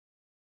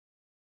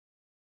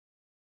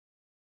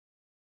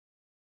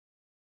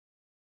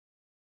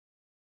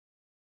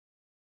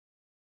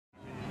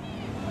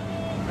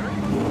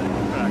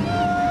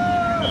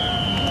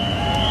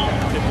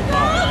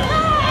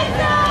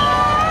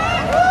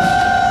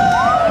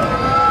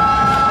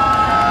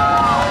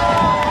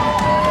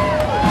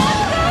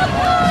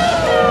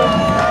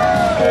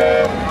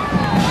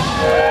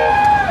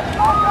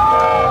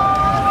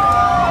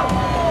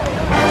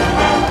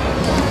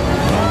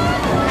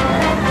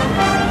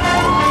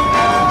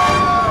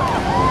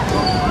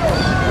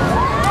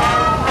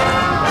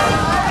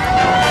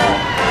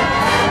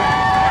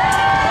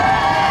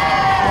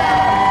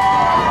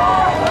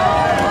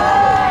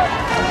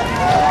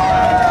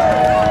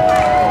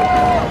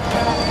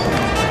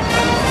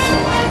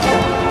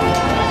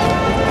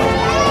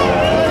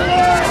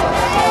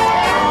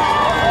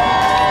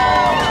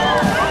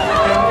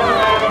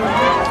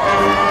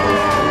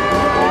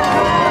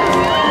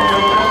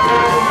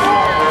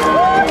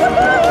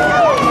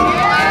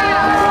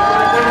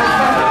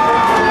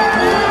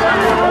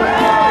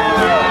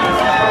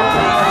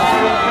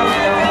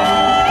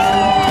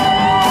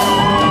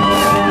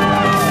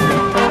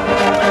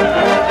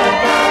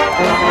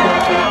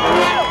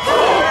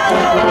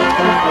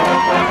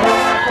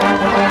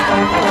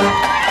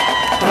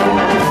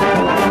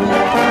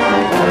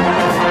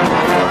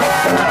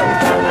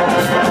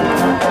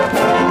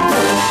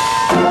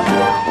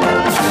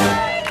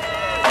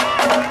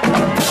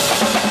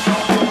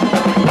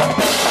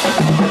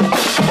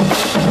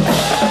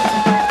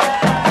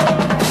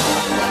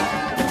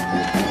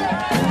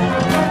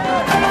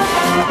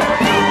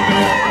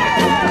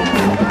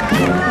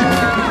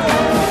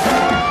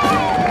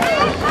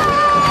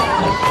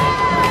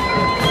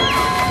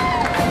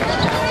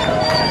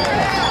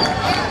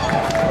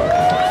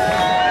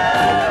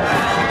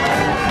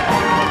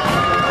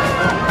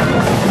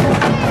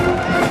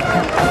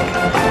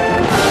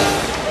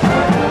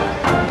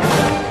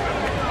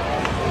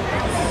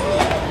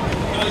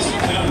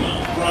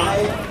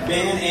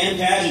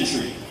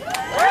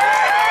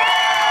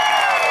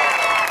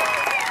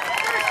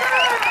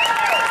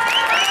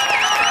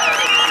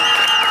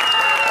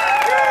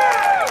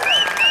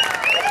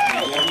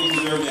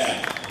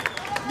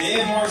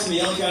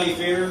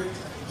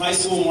high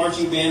school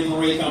marching band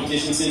parade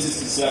competition since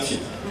its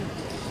inception,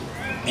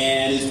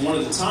 and is one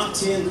of the top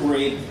 10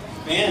 parade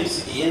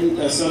bands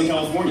in Southern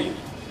California.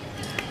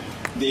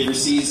 They've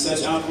received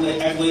such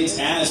accolades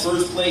as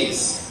first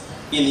place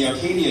in the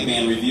Arcadia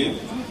Band Review,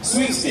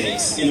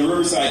 sweepstakes in the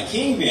Riverside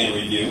King Band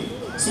Review,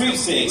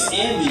 sweepstakes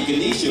in the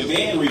Ganesha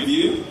Band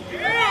Review,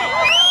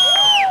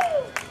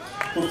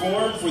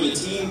 performed for the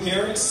Teen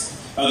Parents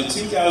of the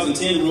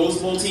 2010 Rose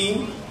Bowl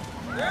team,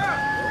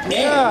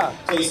 and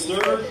placed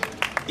third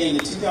in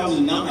the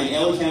 2009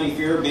 LA County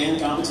Fair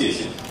Band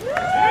Competition.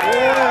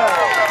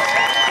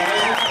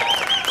 Kaiser,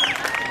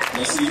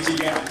 let's see what you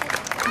got.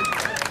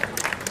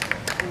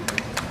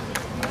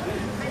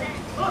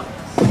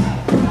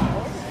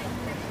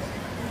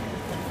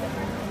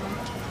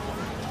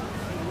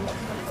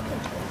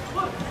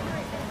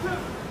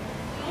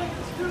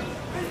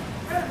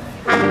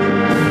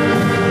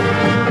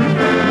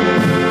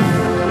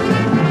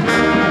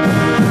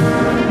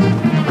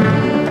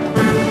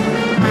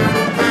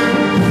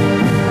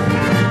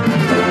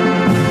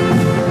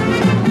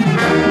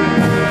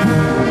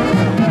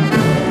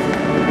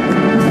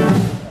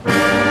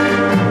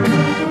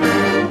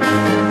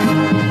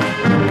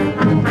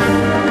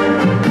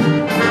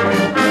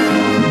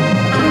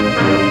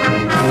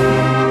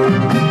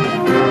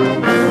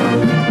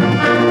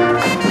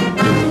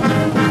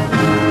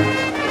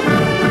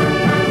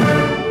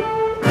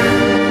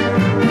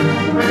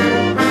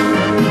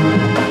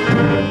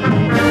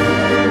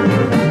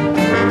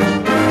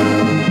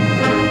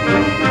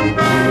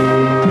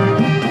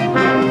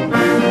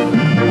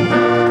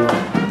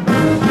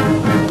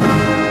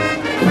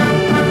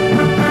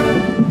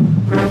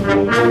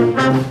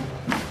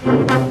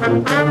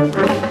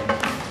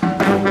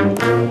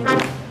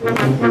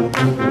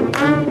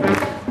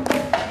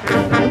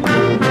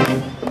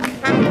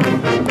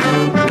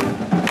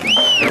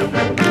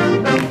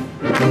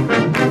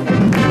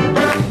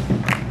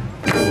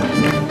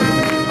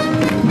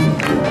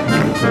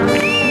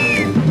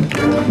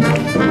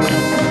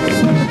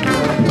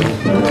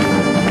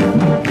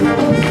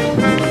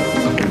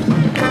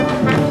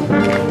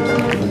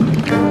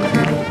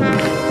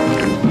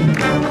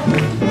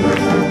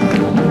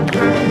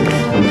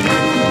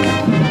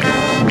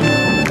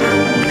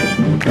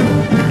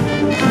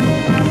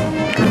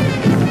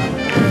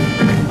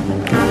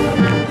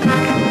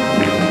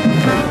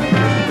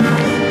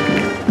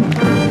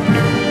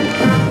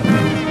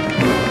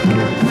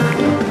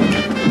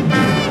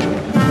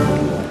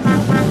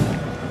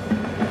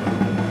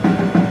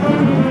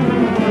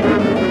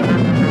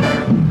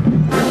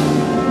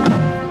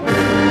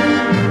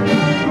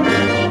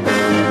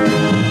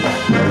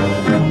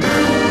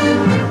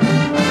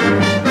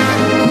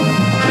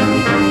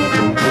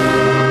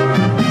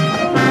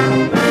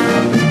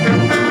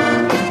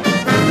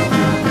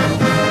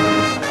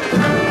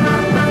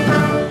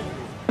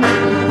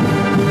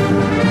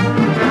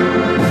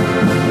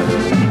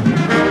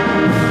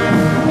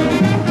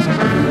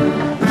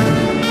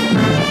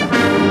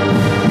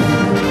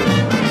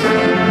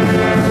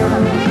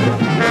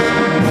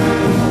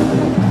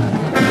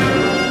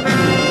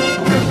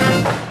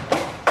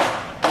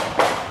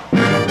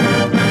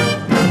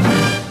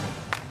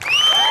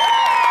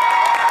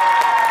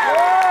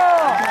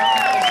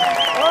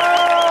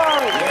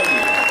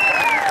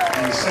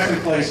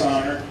 Place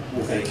honor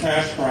with a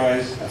cash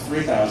prize of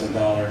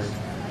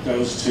 $3,000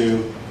 goes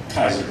to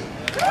Kaiser.